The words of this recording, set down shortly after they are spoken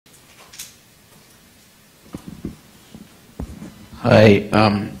Hi,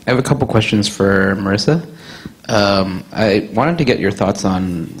 I have a couple questions for Marissa. I wanted to get your thoughts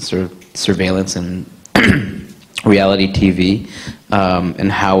on sort of surveillance and reality TV,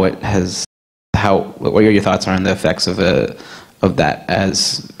 and how it has, what your thoughts are on the effects of that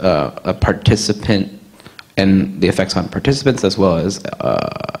as a participant, and the effects on participants as well as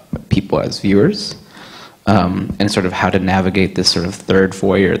people as viewers, and sort of how to navigate this sort of third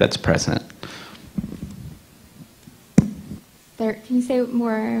voyeur that's present. Can you say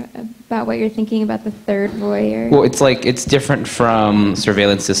more about what you're thinking about the third voyeur? Well, it's different from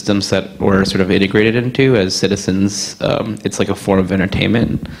surveillance systems that we're sort of integrated into as citizens. It's like a form of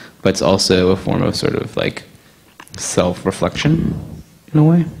entertainment, but it's also a form of sort of like self-reflection in a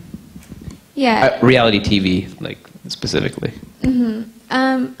way. Yeah. Reality TV, like specifically.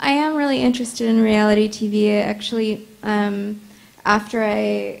 Mm-hmm. I am really interested in reality TV. Actually, after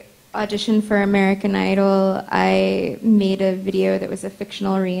I auditioned for American Idol, I made a video that was a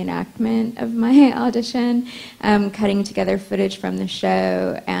fictional reenactment of my audition, cutting together footage from the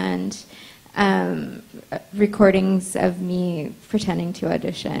show and recordings of me pretending to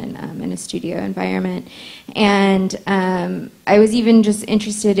audition in a studio environment. And I was even just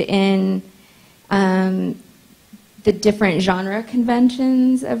interested in the different genre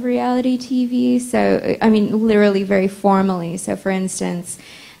conventions of reality TV. So, I mean, literally very formally. So, for instance,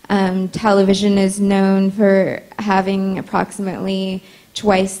 television is known for having approximately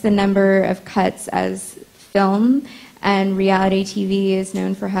twice the number of cuts as film, and reality TV is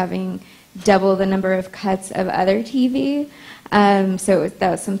known for having double the number of cuts of other TV. So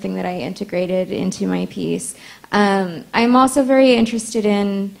that was something that I integrated into my piece. I'm also very interested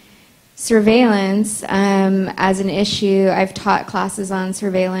in surveillance as an issue. I've taught classes on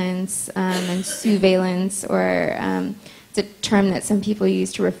surveillance and surveillance, or it's a term that some people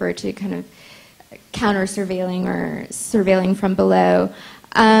use to refer to kind of counter-surveilling or surveilling from below.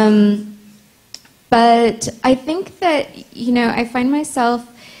 But I think that, you know, I find myself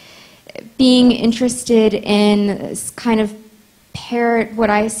being interested in this kind of what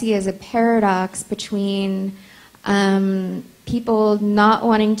I see as a paradox between people not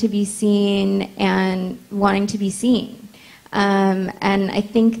wanting to be seen and wanting to be seen. And I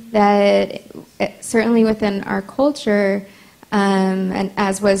think that certainly within our culture, and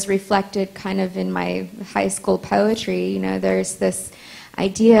as was reflected kind of in my high school poetry, you know, there's this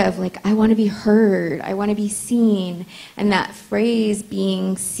idea of like, I want to be heard, I want to be seen, and that phrase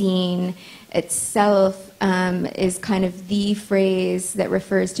being seen itself is kind of the phrase that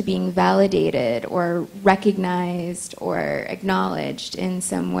refers to being validated or recognized or acknowledged in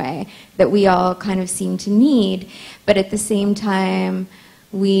some way that we all kind of seem to need, but at the same time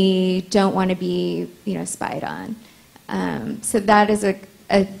we don't want to be, you know, spied on. So that is a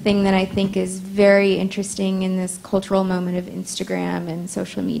thing that I think is very interesting in this cultural moment of Instagram and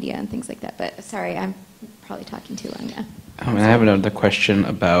social media and things like that. But sorry, I'm probably talking too long now. And I have another question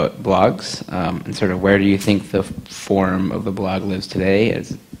about blogs, and sort of where do you think the form of the blog lives today?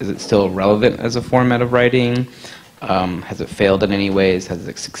 Is it still relevant as a format of writing? Has it failed in any ways? Has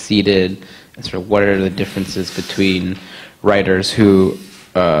it succeeded? And sort of what are the differences between writers who,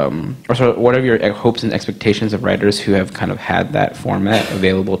 or sort of what are your hopes and expectations of writers who have kind of had that format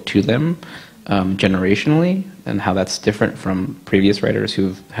available to them generationally, and how that's different from previous writers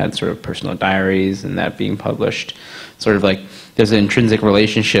who've had sort of personal diaries and that being published? Sort of like there's an intrinsic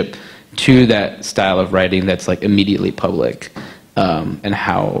relationship to that style of writing that's like immediately public, and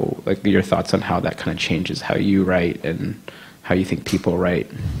how, like, your thoughts on how that kind of changes how you write and how you think people write.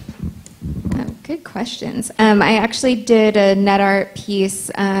 Good questions. I actually did a net art piece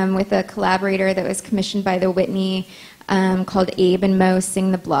with a collaborator that was commissioned by the Whitney, called Abe and Mo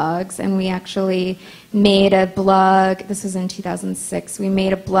Sing the Blogs, and we actually made a blog. This was in 2006. We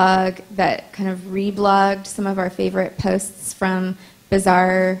made a blog that kind of reblogged some of our favorite posts from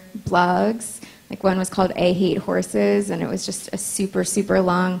bizarre blogs. Like, one was called I Hate Horses, and it was just a super, super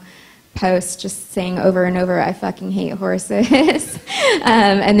long post just saying over and over, I fucking hate horses.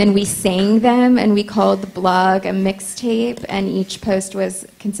 And then we sang them, and we called the blog a mixtape, and each post was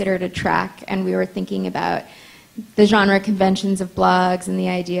considered a track, and we were thinking about the genre conventions of blogs and the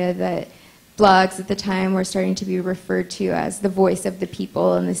idea that blogs at the time were starting to be referred to as the voice of the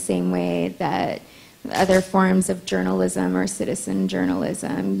people in the same way that other forms of journalism or citizen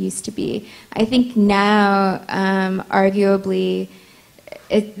journalism used to be. I think now, arguably,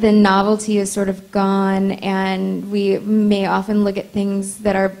 the novelty is sort of gone, and we may often look at things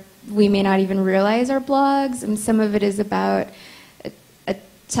that we may not even realize are blogs, and some of it is about a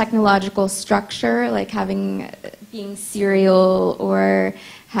technological structure, like being serial, or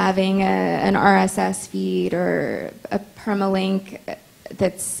having an RSS feed or a permalink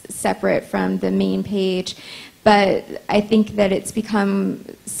that's separate from the main page. But I think that it's become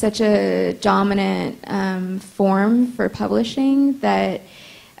such a dominant form for publishing that,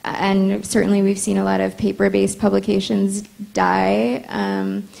 and certainly we've seen a lot of paper-based publications die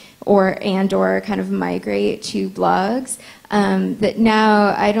or kind of migrate to blogs, that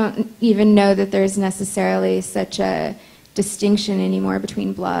now I don't even know that there's necessarily such a distinction anymore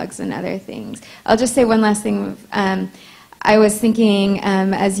between blogs and other things. I'll just say one last thing. I was thinking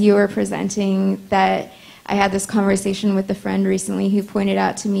as you were presenting that I had this conversation with a friend recently who pointed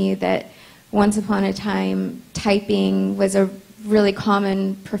out to me that once upon a time typing was a really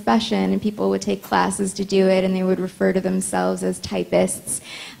common profession, and people would take classes to do it, and they would refer to themselves as typists.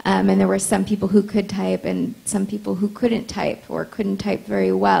 And there were some people who could type and some people who couldn't type or couldn't type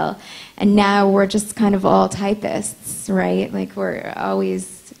very well. And now we're just kind of all typists, right? Like we're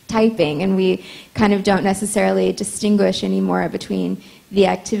always typing, and we kind of don't necessarily distinguish anymore between the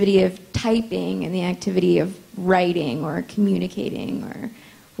activity of typing and the activity of writing or communicating or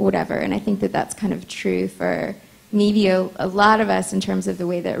whatever. And I think that that's kind of true for maybe a lot of us in terms of the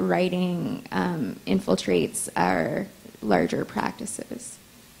way that writing infiltrates our larger practices.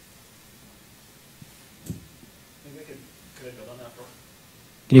 Could I build on that?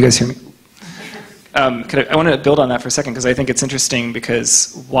 Can you guys hear me? I want to build on that for a second because I think it's interesting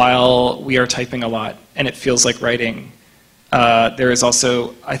because while we are typing a lot and it feels like writing, there is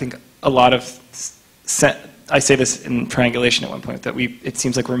also, I think, a lot of I say this in triangulation at one point, that it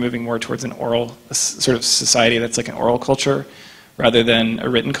seems like we're moving more towards an oral sort of society that's like an oral culture rather than a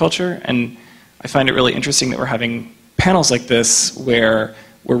written culture. And I find it really interesting that we're having panels like this where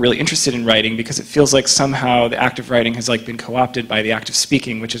we're really interested in writing because it feels like somehow the act of writing has like been co-opted by the act of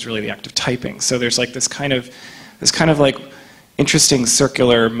speaking, which is really the act of typing. So there's like this kind of like interesting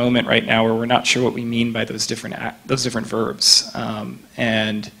circular moment right now where we're not sure what we mean by those different verbs.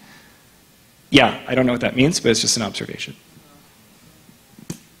 And yeah, I don't know what that means, but it's just an observation.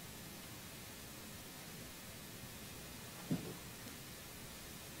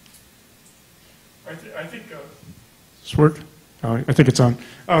 I think does this work? Oh, I think it's on.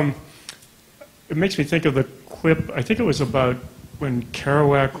 It makes me think of the quip. I think it was about when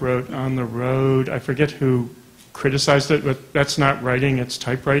Kerouac wrote "On the Road." I forget who criticized it, but that's not writing; it's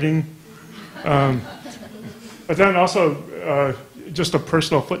typewriting. But then also, just a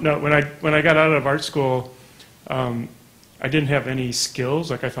personal footnote: when I got out of art school, I didn't have any skills.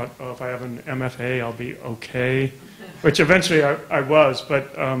 Like I thought, oh, if I have an MFA, I'll be okay. Which eventually I was,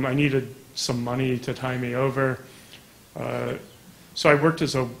 but I needed some money to tie me over. So I worked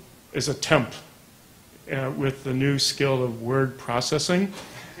as a temp with the new skill of word processing.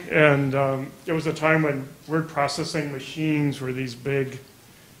 And there was a time when word processing machines were these big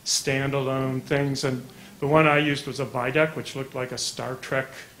standalone things. And the one I used was a Bideck, which looked like a Star Trek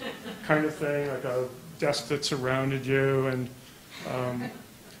kind of thing, like a desk that surrounded you. And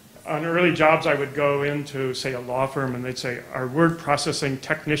on early jobs, I would go into, say, a law firm, and they'd say, our word processing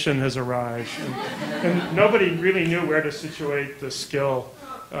technician has arrived. And nobody really knew where to situate the skill.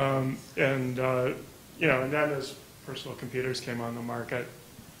 And then as personal computers came on the market,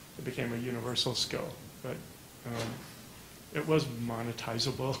 it became a universal skill. But it was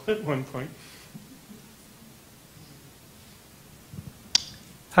monetizable at one point.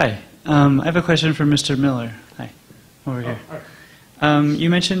 Hi. I have a question for Mr. Miller. Hi. Over here. Hi. You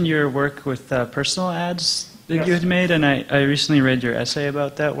mentioned your work with personal ads that Yes. you had made, and I recently read your essay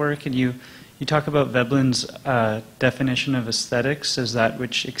about that work, and you talk about Veblen's definition of aesthetics as that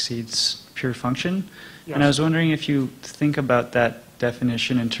which exceeds pure function. Yes. And I was wondering if you think about that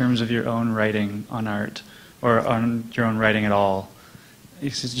definition in terms of your own writing on art, or on your own writing at all. You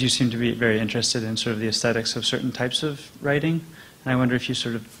seem to be very interested in sort of the aesthetics of certain types of writing, and I wonder if you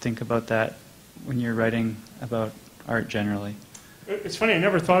sort of think about that when you're writing about art generally. It's funny, I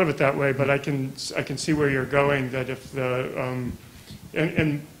never thought of it that way, but I can see where you're going, that if the,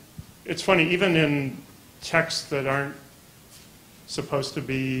 and it's funny, even in texts that aren't supposed to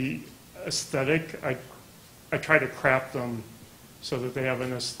be aesthetic, I try to craft them so that they have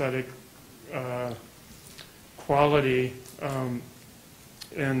an aesthetic quality.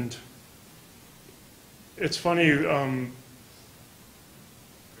 And it's funny,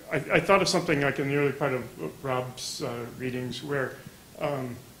 I thought of something like in the early part of Rob's readings where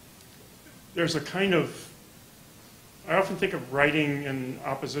there's a kind of, I often think of writing in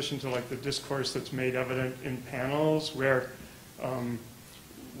opposition to like the discourse that's made evident in panels, where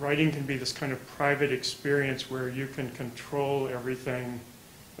writing can be this kind of private experience where you can control everything.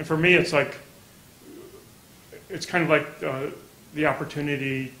 And for me, it's like, it's kind of like the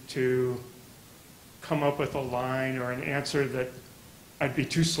opportunity to come up with a line or an answer that I'd be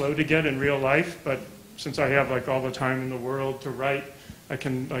too slow to get in real life, but since I have like all the time in the world to write, I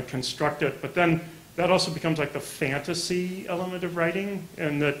can like construct it. But then that also becomes like the fantasy element of writing,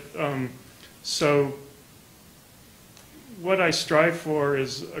 and that so what I strive for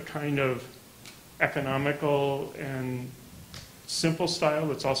is a kind of economical and simple style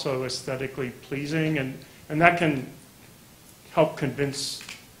that's also aesthetically pleasing, and that can help convince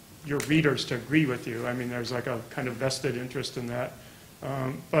your readers to agree with you. I mean, there's like a kind of vested interest in that.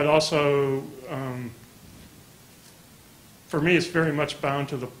 But also, for me, it's very much bound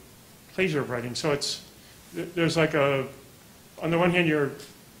to the pleasure of writing. So there's like on the one hand, you're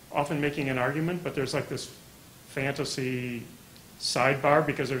often making an argument, but there's like this fantasy sidebar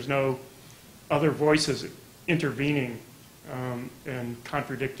because there's no other voices intervening and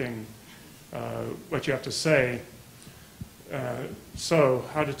contradicting what you have to say. So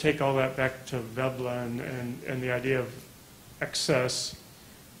how to take all that back to Veblen and the idea of excess.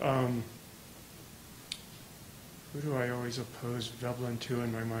 Who do I always oppose Veblen to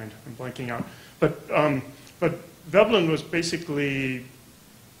in my mind? I'm blanking out. But Veblen was basically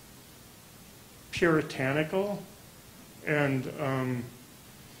puritanical, and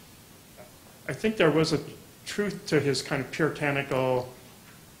I think there was a truth to his kind of puritanical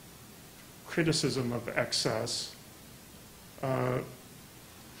criticism of excess. And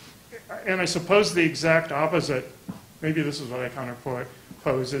I suppose the exact opposite, maybe this is what I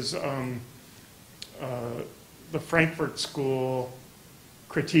counterpose, is the Frankfurt School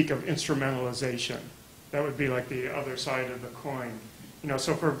critique of instrumentalization. That would be like the other side of the coin. You know,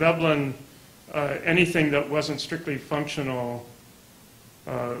 so for Veblen, anything that wasn't strictly functional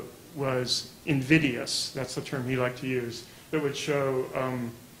was invidious. That's the term he liked to use. That would show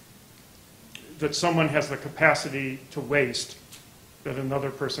that someone has the capacity to waste that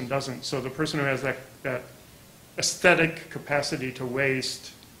another person doesn't. So the person who has that aesthetic capacity to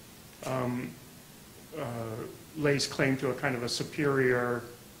waste lays claim to a kind of a superior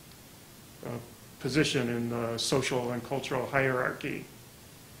position in the social and cultural hierarchy.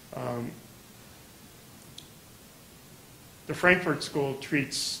 The Frankfurt School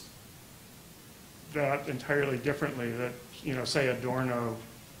treats that entirely differently. That, you know, say Adorno,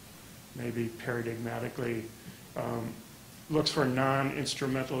 maybe paradigmatically, looks for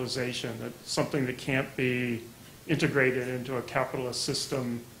non-instrumentalization, that something that can't be integrated into a capitalist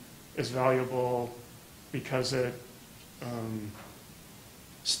system is valuable because it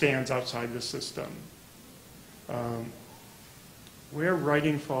stands outside the system. Where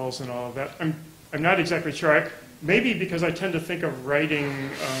writing falls in all of that, I'm not exactly sure. Maybe because I tend to think of writing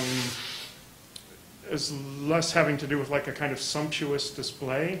as less having to do with like a kind of sumptuous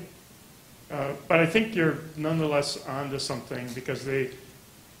display. But I think you're nonetheless onto something, because to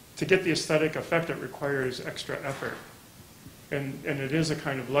get the aesthetic effect, it requires extra effort. And it is a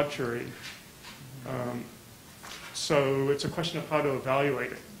kind of luxury. So it's a question of how to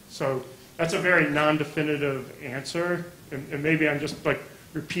evaluate it. So that's a very non-definitive answer. And maybe I'm just like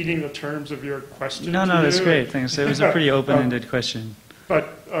repeating the terms of your question. No, that's great. Thanks. It was a pretty open-ended question. But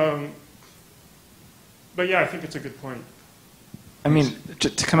yeah, I think it's a good point. I mean,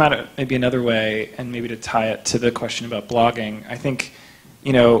 to come at it maybe another way, and maybe to tie it to the question about blogging, I think,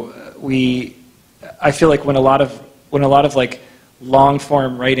 you know, I feel like when a lot of like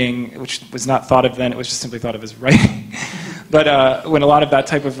long-form writing, which was not thought of then, it was just simply thought of as writing. But when a lot of that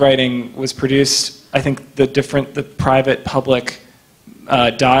type of writing was produced, I think the private-public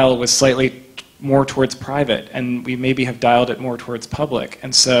dial was slightly more towards private, and we maybe have dialed it more towards public.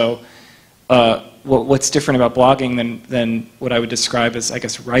 And so what's different about blogging than what I would describe as, I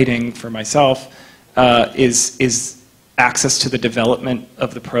guess, writing for myself is access to the development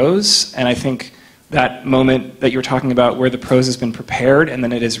of the prose. And I think that moment that you're talking about where the prose has been prepared and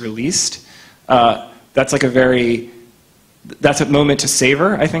then it is released, that's a moment to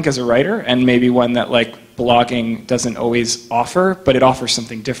savor, I think, as a writer, and maybe one that like blogging doesn't always offer, but it offers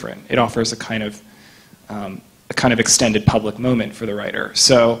something different. It offers a kind of extended public moment for the writer.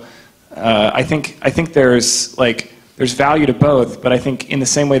 So I think there's value to both, but I think in the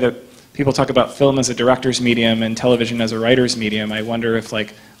same way that people talk about film as a director's medium and television as a writer's medium, I wonder if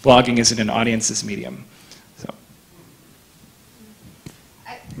like blogging isn't an audience's medium. So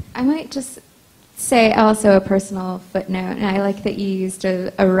I might just say also a personal footnote, and I like that you used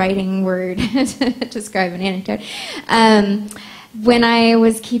a writing word to describe an anecdote. When I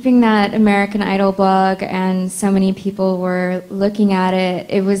was keeping that American Idol blog and so many people were looking at it,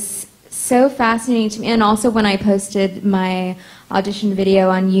 it was so fascinating to me. And also when I posted my audition video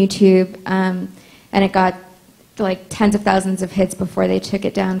on YouTube, and it got like tens of thousands of hits before they took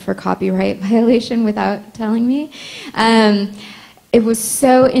it down for copyright violation without telling me. It was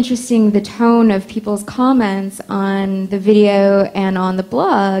so interesting, the tone of people's comments on the video and on the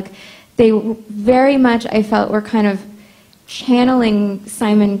blog. They very much, I felt, were kind of channeling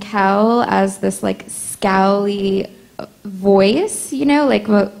Simon Cowell as this like scowly voice, you know, like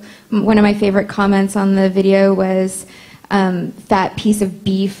one of my favorite comments on the video was fat piece of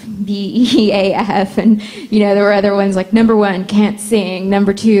beef, B-E-A-F, and you know there were other ones like number 1 can't sing,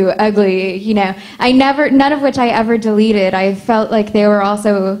 number 2 ugly, you know. None of which I ever deleted. I felt like they were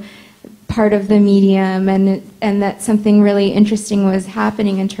also part of the medium, and that something really interesting was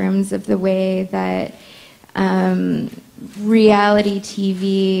happening in terms of the way that reality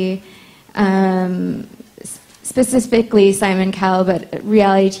TV, specifically Simon Cowell, but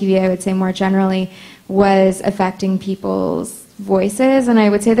reality TV I would say more generally, was affecting people's voices. And I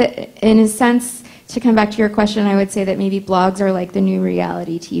would say that in a sense, to come back to your question, I would say that maybe blogs are like the new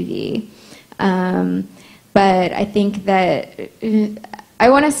reality TV. But I think that I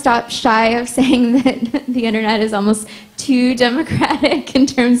want to stop shy of saying that the internet is almost too democratic in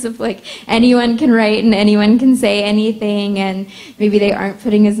terms of like anyone can write and anyone can say anything, and maybe they aren't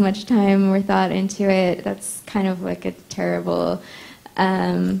putting as much time or thought into it. That's kind of like a terrible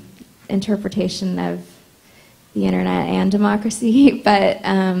interpretation of the internet and democracy, but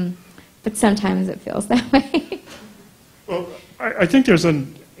sometimes it feels that way. Well, I think there's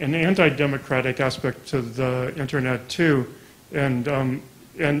an anti-democratic aspect to the internet too, and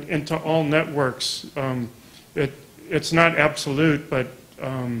to all networks. It's not absolute, but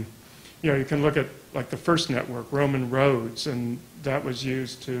you know, you can look at like the first network, Roman roads, and that was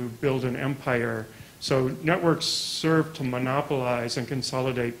used to build an empire. So networks serve to monopolize and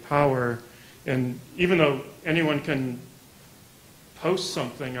consolidate power, and even though anyone can post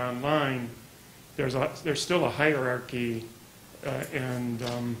something online, there's still a hierarchy, and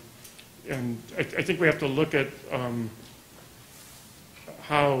I think we have to look at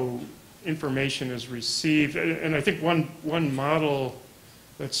how information is received. And I think one model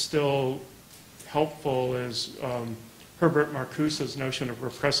that's still helpful is Herbert Marcuse's notion of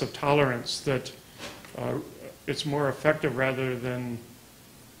repressive tolerance, that it's more effective rather than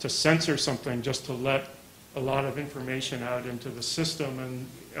to censor something, just to let a lot of information out into the system, and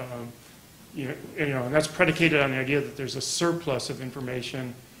and that's predicated on the idea that there's a surplus of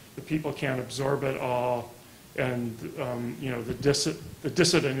information, the people can't absorb it all, and the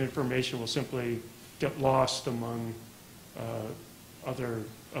dissident information will simply get lost among other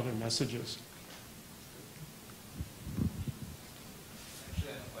messages. Actually,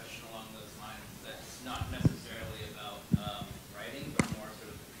 I have a question along those lines that's not necessarily about writing, but more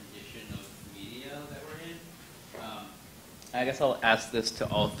sort of the condition of media that we're in. I guess I'll ask this to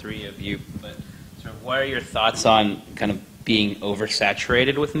all three of you, but sort of what are your thoughts on kind of being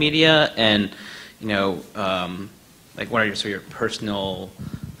oversaturated with media, and like what are your personal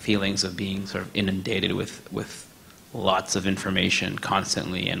feelings of being sort of inundated with lots of information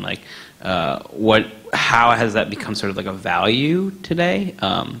constantly, and like how has that become sort of like a value today?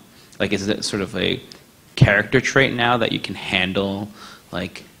 Like, is it sort of a character trait now that you can handle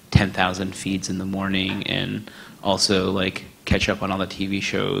like 10,000 feeds in the morning and also like catch up on all the TV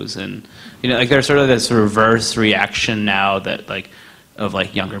shows, and like there's sort of this reverse reaction now that of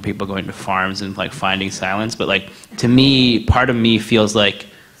younger people going to farms and like finding silence, but like to me, part of me feels like,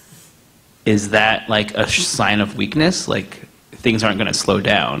 is that like a sign of weakness? Like things aren't going to slow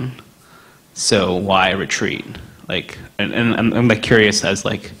down, so why retreat? Like, and I'm like curious as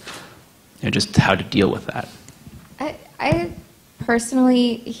like just how to deal with that. I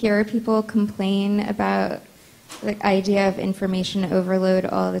personally hear people complain about the idea of information overload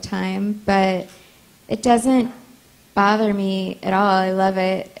all the time, but it doesn't bother me at all. I love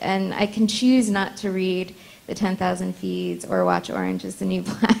it, and I can choose not to read the 10,000 feeds or watch Orange is the New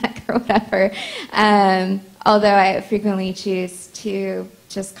Black or whatever, although I frequently choose to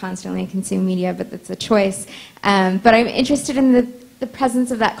just constantly consume media, but that's a choice. But I'm interested in the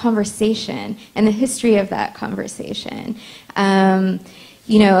presence of that conversation and the history of that conversation. A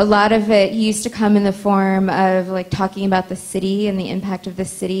lot of it used to come in the form of like talking about the city and the impact of the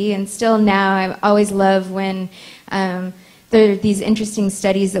city, and still now I always love when there are these interesting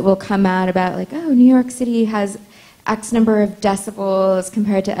studies that will come out about like, oh, New York City has X number of decibels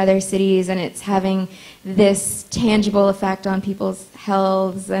compared to other cities, and it's having this tangible effect on people's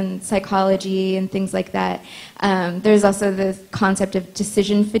health and psychology and things like that. There's also the concept of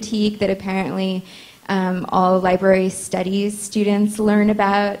decision fatigue that apparently all library studies students learn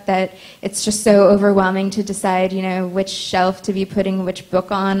about, that it's just so overwhelming to decide, which shelf to be putting which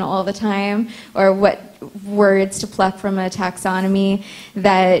book on all the time, or what words to pluck from a taxonomy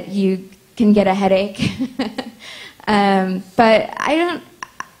that you can get a headache. But I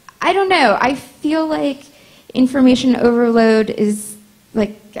don't know. I feel like information overload is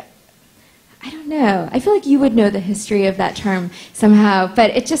like, I don't know. I feel like you would know the history of that term somehow,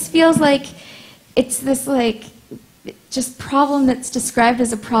 but it just feels like it's this like just problem that's described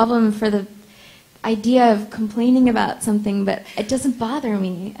as a problem for the idea of complaining about something, but it doesn't bother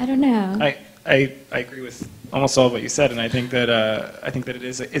me. I don't know. I agree with almost all of what you said, and I think that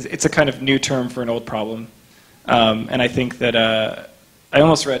it's a kind of new term for an old problem, and I think that I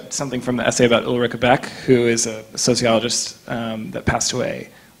almost read something from the essay about Ulrich Beck, who is a sociologist that passed away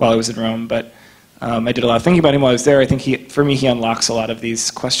while I was in Rome, but I did a lot of thinking about him while I was there. I think for me he unlocks a lot of these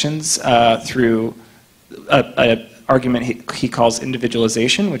questions through an argument he calls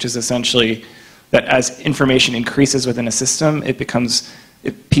individualization, which is essentially that as information increases within a system,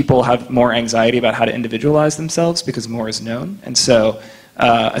 people have more anxiety about how to individualize themselves because more is known. And so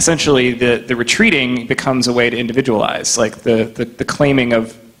essentially the retreating becomes a way to individualize. Like the claiming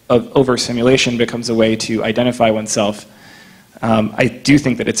of over-simulation becomes a way to identify oneself. I do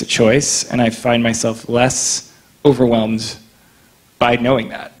think that it's a choice, and I find myself less overwhelmed by knowing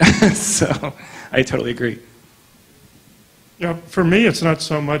that. So I totally agree. Yeah, for me, it's not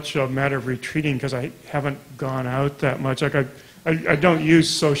so much a matter of retreating because I haven't gone out that much. Like I don't use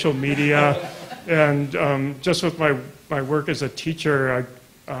social media, and just with my work as a teacher,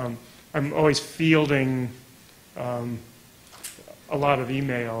 I'm always fielding a lot of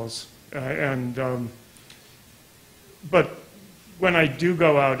emails, but when I do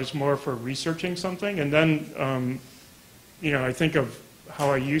go out, it's more for researching something, and then I think of how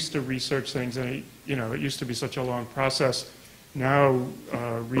I used to research things, and it used to be such a long process. Now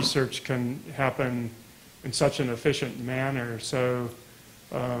research can happen in such an efficient manner. So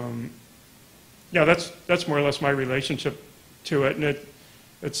yeah, that's more or less my relationship to it, and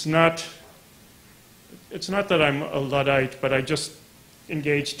it's not that I'm a Luddite, but I just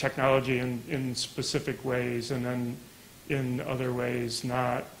engage technology in specific ways, and then in other ways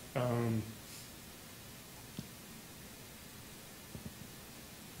not.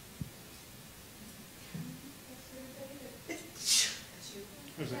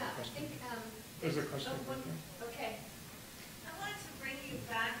 There's a question. Okay. I wanted to bring you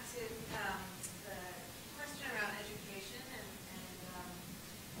back to the question around education, and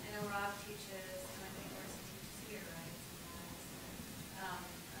I know Rob teaches, and I think Orson teaches here, right? I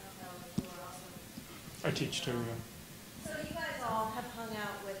don't know if you are also. I teach too. Yeah. So you guys all have hung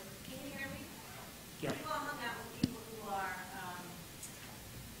out with. Can you hear me? Yeah. You've all hung out with people who are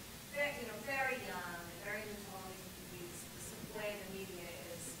very young, very new to all these the way the media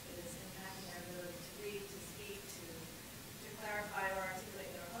is impacting their ability to read, to speak, to clarify or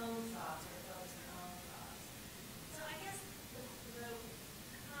articulate their own thoughts or focus their own thoughts. So I guess the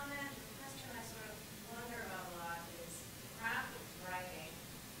comment, the question I sort of wonder about a lot is the craft of writing,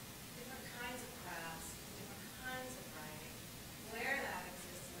 different kinds of crafts, different kinds of writing, where that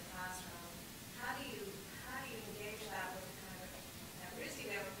exists in the classroom. How do you engage that with the kind of, at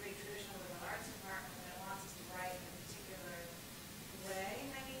RISD we have a pretty traditional liberal arts department that wants us to write in a particular way.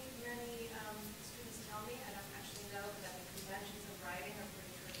 Many students tell me, I don't actually know that the conventions of writing are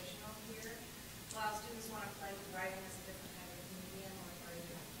pretty traditional here. While students want to play with writing as a different kind of medium or a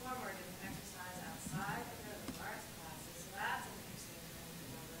different form or a different exercise outside of the liberal arts classes. So that's an interesting thing to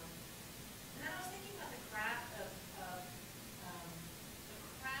wonder. And then I was thinking about the craft of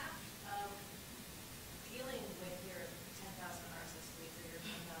dealing with your 10,000 RSS feeds or your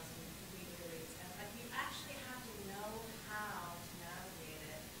 10,000 media reads, and like you actually have to know how to navigate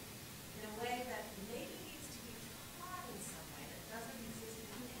it in a way that maybe needs to be taught in some way that doesn't exist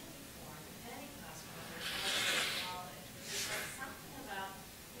in any form, in any classroom or college. There's like something about,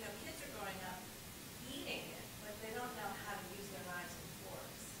 kids are growing up eating it, but they don't know how to use their knives and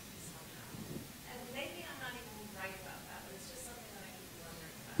forks somehow. And maybe I'm not even right about that, but it's just something that I keep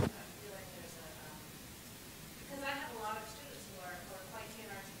wondering about. I feel like there's because I have a lot of students who are quite keen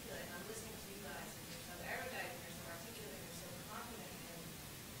and articulate, and I'm listening to you guys, and you're so erudite, and you're so articulate, and you're so confident, and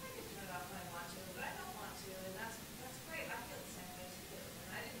I can turn it off when I want to, but I don't want to, and that's great. I feel the same way too, and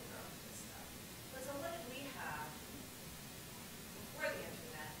I didn't grow up with this stuff. But so what did we have before the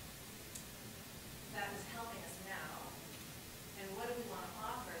internet that is helping us now, and what do we want to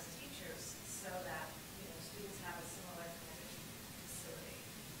offer as teachers so that students have a similar kind of facility?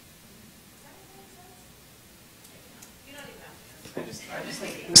 Does that make sense? You don't even have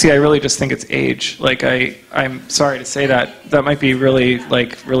to. See, I really just think it's age. Like I'm sorry to say that. That might be really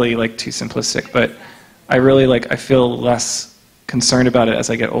too simplistic, but I feel less concerned about it as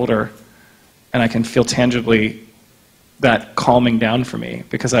I get older. and I can feel tangibly that calming down for me,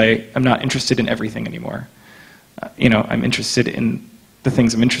 because I'm not interested in everything anymore. I'm interested in the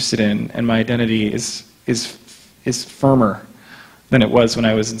things I'm interested in, and my identity is firmer than it was when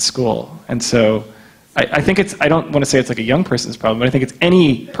I was in school. And so I think I don't want to say it's like a young person's problem, but I think it's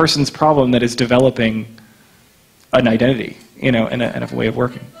any person's problem that is developing an identity, and a way of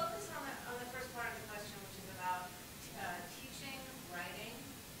working. Focus on the first part of the question, which is about teaching writing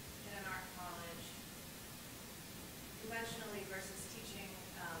in an art college conventionally versus teaching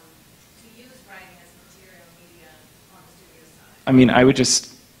to use writing as material media on the studio side. I mean,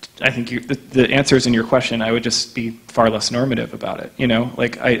 I think the answer is in your question. I would just be far less normative about it.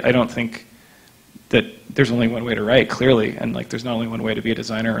 I don't think that there's only one way to write, clearly, and there's not only one way to be a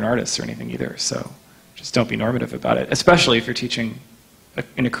designer or an artist or anything either. So just don't be normative about it, especially if you're teaching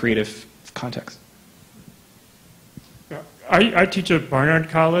in a creative context. I teach at Barnard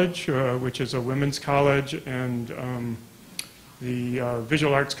College, which is a women's college, and the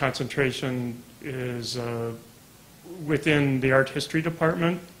visual arts concentration is within the art history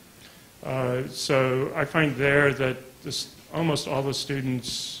department. So I find there that almost all the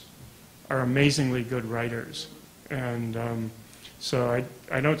students are amazingly good writers. And so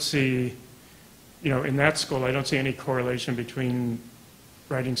I don't see, in that school, I don't see any correlation between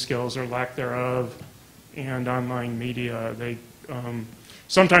writing skills or lack thereof and online media.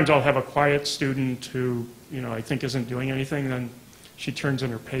 Sometimes I'll have a quiet student who, I think isn't doing anything, then she turns in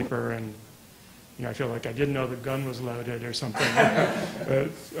her paper and, I feel like I didn't know the gun was loaded or something.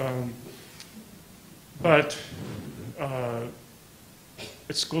 But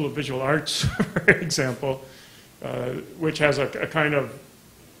at School of Visual Arts, for example, which has a kind of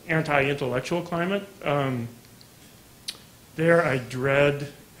anti-intellectual climate, there I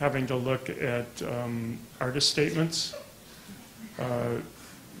dread having to look at artist statements.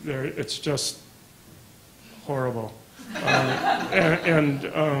 It's just horrible.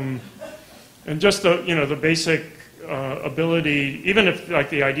 And just the basic ability, even if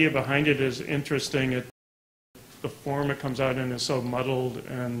the idea behind it is interesting, the form it comes out in is so muddled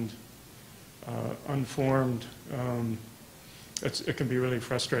and unformed. It can be really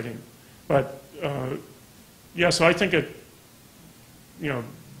frustrating. But yeah, so I think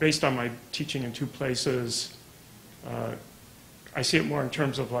based on my teaching in two places, I see it more in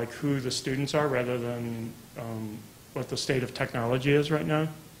terms of who the students are rather than what the state of technology is right now.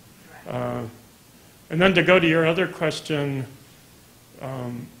 And then to go to your other question,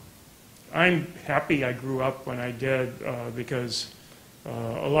 I'm happy I grew up when I did because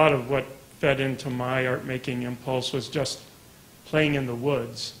a lot of what fed into my art-making impulse was just playing in the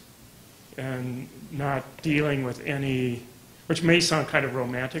woods and not dealing with any, which may sound kind of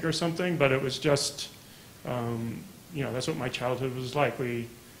romantic or something, but it was just, that's what my childhood was like. We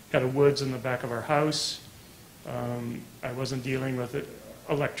had a woods in the back of our house. I wasn't dealing with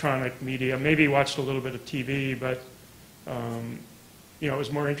electronic media. Maybe watched a little bit of TV, but it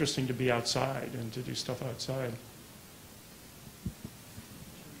was more interesting to be outside and to do stuff outside.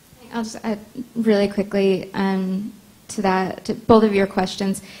 I'll just add really quickly to that, to both of your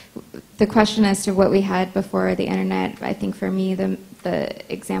questions. The question as to what we had before the internet, I think for me the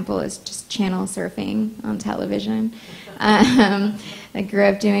example is just channel surfing on television. I grew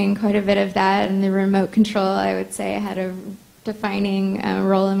up doing quite a bit of that, and the remote control, I would say, had a defining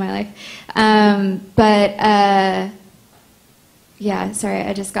role in my life. Yeah, sorry,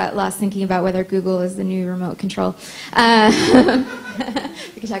 I just got lost thinking about whether Google is the new remote control. We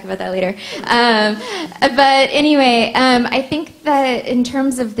can talk about that later. But anyway, I think that in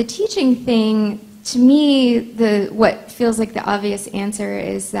terms of the teaching thing, to me, what feels like the obvious answer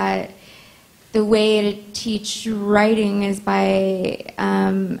is that the way to teach writing is by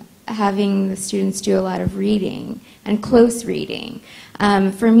having the students do a lot of reading and close reading.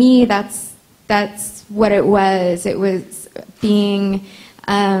 For me, that's what it was. It was being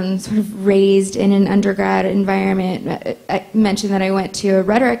sort of raised in an undergrad environment. I mentioned that I went to a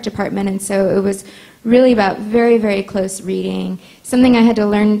rhetoric department, and so it was really about very, very close reading. Something I had to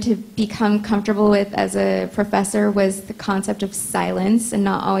learn to become comfortable with as a professor was the concept of silence and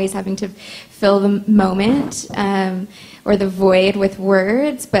not always having to fill the moment or the void with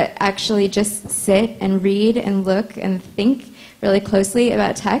words, but actually just sit and read and look and think really closely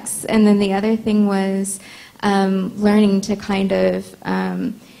about texts. And then the other thing was learning to kind of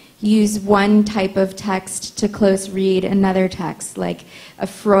use one type of text to close read another text, like a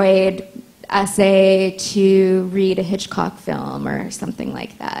Freud essay to read a Hitchcock film or something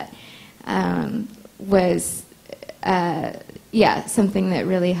like that, was something that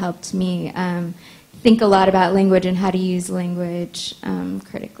really helped me think a lot about language and how to use language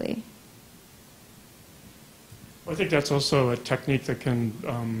critically. I think that's also a technique that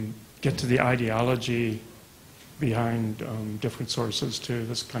can get to the ideology behind different sources too,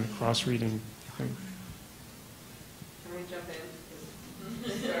 this kind of cross-reading thing. Can we jump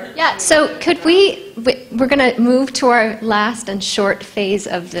in? Yeah, so could we're going to move to our last and short phase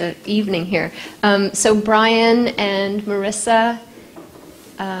of the evening here. So Brian and Marissa.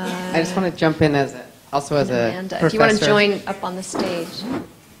 I just want to jump in also as a Amanda, professor. if you want to join up on the stage.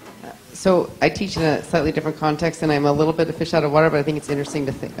 So I teach in a slightly different context, and I'm a little bit of fish out of water, but I think it's interesting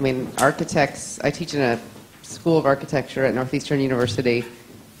to think. I mean, architects, I teach in a school of architecture at Northeastern University,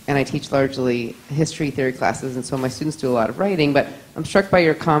 and I teach largely history theory classes, and so my students do a lot of writing, but I'm struck by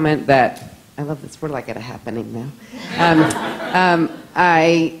your comment that, I love this, we're like at a happening now.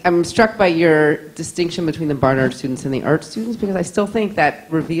 I'm struck by your distinction between the Barnard students and the art students, because I still think that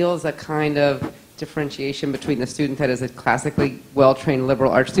reveals a kind of differentiation between the student that is a classically well-trained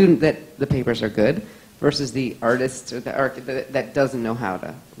liberal art student, that the papers are good, versus the artist or the architect that doesn't know how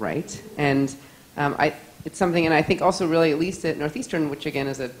to write. And it's something, and I think also really, at least at Northeastern, which again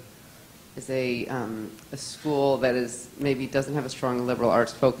is a school that is maybe doesn't have a strong liberal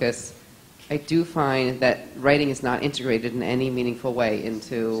arts focus, I do find that writing is not integrated in any meaningful way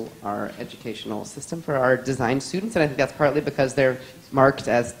into our educational system for our design students, and I think that's partly because they're marked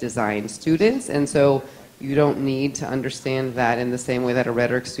as design students, and so you don't need to understand that in the same way that a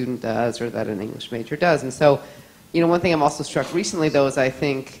rhetoric student does or that an English major does. And so, you know, one thing I'm also struck recently, though, is I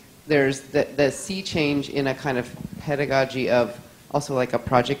think there's the sea change in a kind of pedagogy of also like a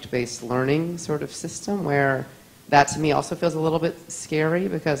project-based learning sort of system, where that to me also feels a little bit scary,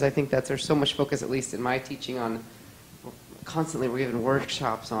 because I think that there's so much focus, at least in my teaching, on constantly we're giving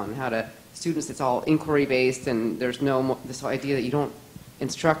workshops on how to students. It's all inquiry based, and there's no this idea that you don't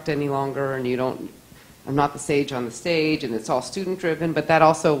instruct any longer, and you don't. I'm not the sage on the stage, and it's all student driven. But that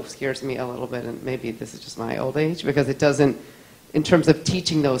also scares me a little bit, and maybe this is just my old age, because it doesn't, in terms of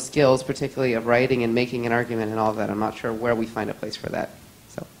teaching those skills, particularly of writing and making an argument and all of that. I'm not sure where we find a place for that.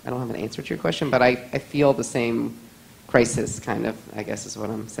 So I don't have an answer to your question, but I feel the same crisis, kind of, I guess is what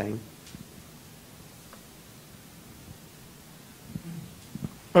I'm saying.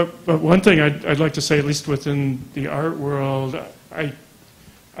 But one thing I'd like to say, at least within the art world,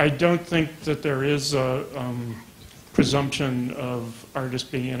 I don't think that there is a presumption of artists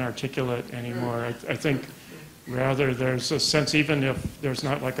being inarticulate anymore. I think rather there's a sense, even if there's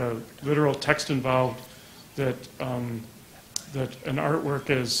not like a literal text involved, that that an artwork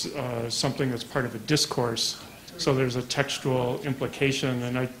is something that's part of a discourse. So there's a textual implication,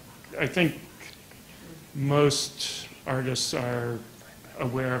 and I think most artists are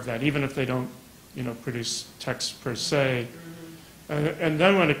aware of that, even if they don't, you know, produce text per se. And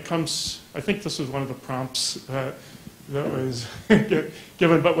then when it comes, I think this was one of the prompts that was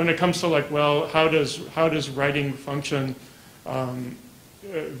given, but when it comes to like, well, how does writing function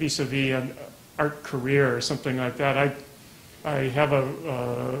vis-a-vis an art career or something like that? I have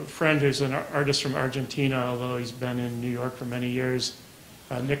a friend who's an artist from Argentina, although he's been in New York for many years,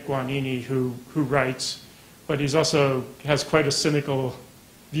 Nick Guanini, who writes, but he's also has quite a cynical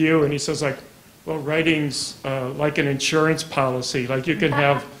view, and he says, like, well, writing's like an insurance policy. Like, you can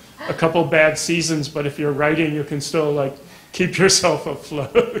have a couple bad seasons, but if you're writing, you can still like keep yourself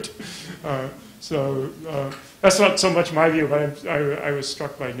afloat. So that's not so much my view, but I was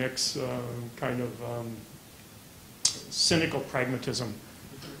struck by Nick's kind of cynical pragmatism.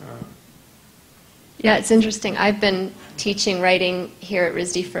 Yeah, it's interesting. I've been teaching writing here at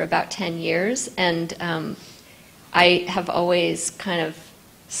RISD for about 10 years, and I have always kind of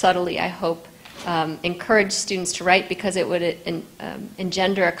subtly, I hope, encouraged students to write because it would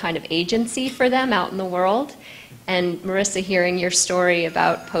engender a kind of agency for them out in the world. And Marissa, hearing your story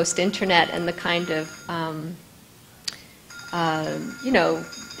about post-internet and the kind of, you know,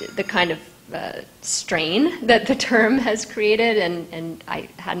 the kind of strain that the term has created, and I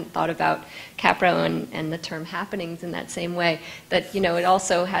hadn't thought about Capro and the term happenings in that same way, that, you know, it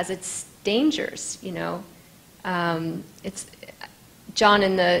also has its dangers, you know. It's John,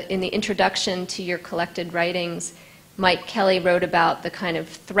 in the introduction to your collected writings, Mike Kelly wrote about the kind of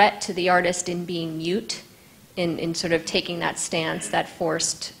threat to the artist in being mute, in sort of taking that stance, that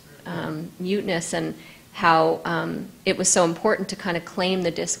forced muteness, and how it was so important to kind of claim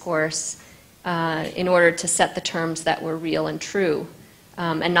the discourse in order to set the terms that were real and true,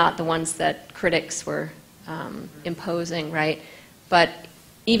 and not the ones that critics were imposing, right? But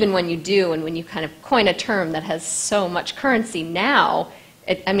even when you do, and when you kind of coin a term that has so much currency now,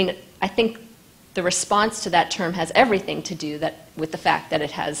 I mean, I think the response to that term has everything to do with the fact that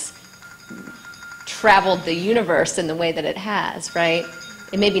it has traveled the universe in the way that it has, right?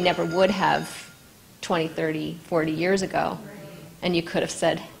 It maybe never would have 20, 30, 40 years ago. And you could have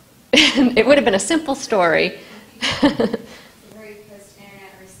said, it would have been a simple story. Very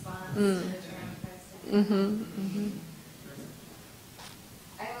post-internet response to the term post-internet.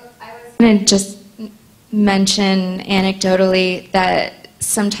 I was going to just mention anecdotally that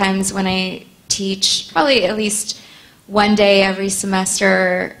sometimes when I teach, probably at least one day every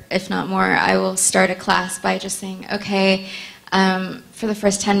semester, if not more, I will start a class by just saying, okay, for the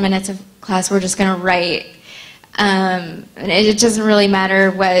first 10 minutes of class, we're just going to write. And it doesn't really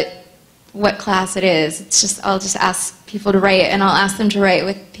matter what class it is. It's just, I'll just ask people to write, and I'll ask them to write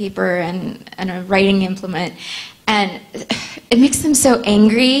with paper and a writing implement. And it makes them so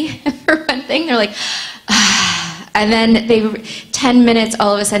angry, for one thing. They're like, ah. And then 10 minutes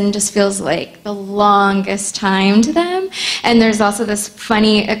all of a sudden just feels like the longest time to them. And there's also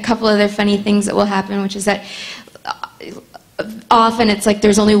a couple other funny things that will happen, which is that often it's like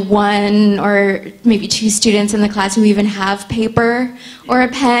there's only one or maybe two students in the class who even have paper or a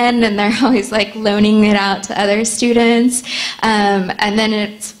pen, and they're always like loaning it out to other students. And then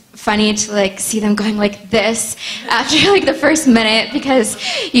it's funny to like see them going like this after like the first minute, because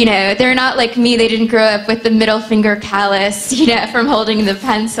they're not like me. They didn't grow up with the middle finger callus from holding the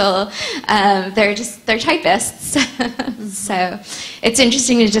pencil. They're typists. So it's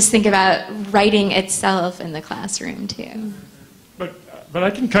interesting to just think about writing itself in the classroom too. But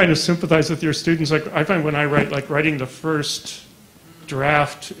I can kind of sympathize with your students. Like I find when I write, like writing the first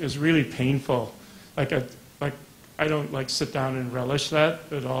draft is really painful. I don't like sit down and relish that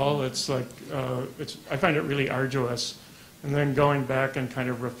at all. It's like I find it really arduous, and then going back and kind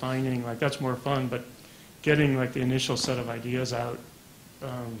of refining, like that's more fun. But getting like the initial set of ideas out,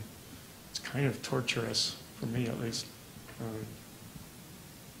 it's kind of torturous for me at least.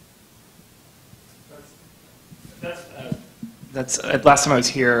 That's last time I was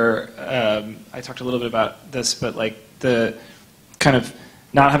here, I talked a little bit about this, but like the kind of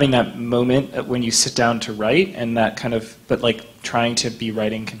not having that moment when you sit down to write, and that kind of, but like trying to be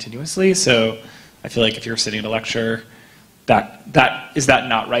writing continuously. So I feel like if you're sitting at a lecture, is that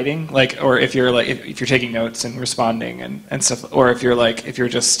not writing? Like, or if you're like, if you're taking notes and responding and stuff, or if you're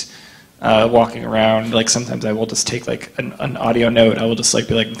just walking around, like sometimes I will just take like an audio note. I will just like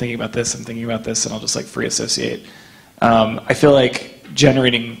be like, I'm thinking about this, and I'll just like free associate. I feel like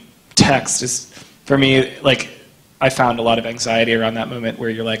generating text is, for me, like I found a lot of anxiety around that moment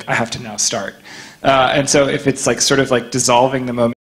where you're like, I have to now start. And so if it's like sort of like dissolving the moment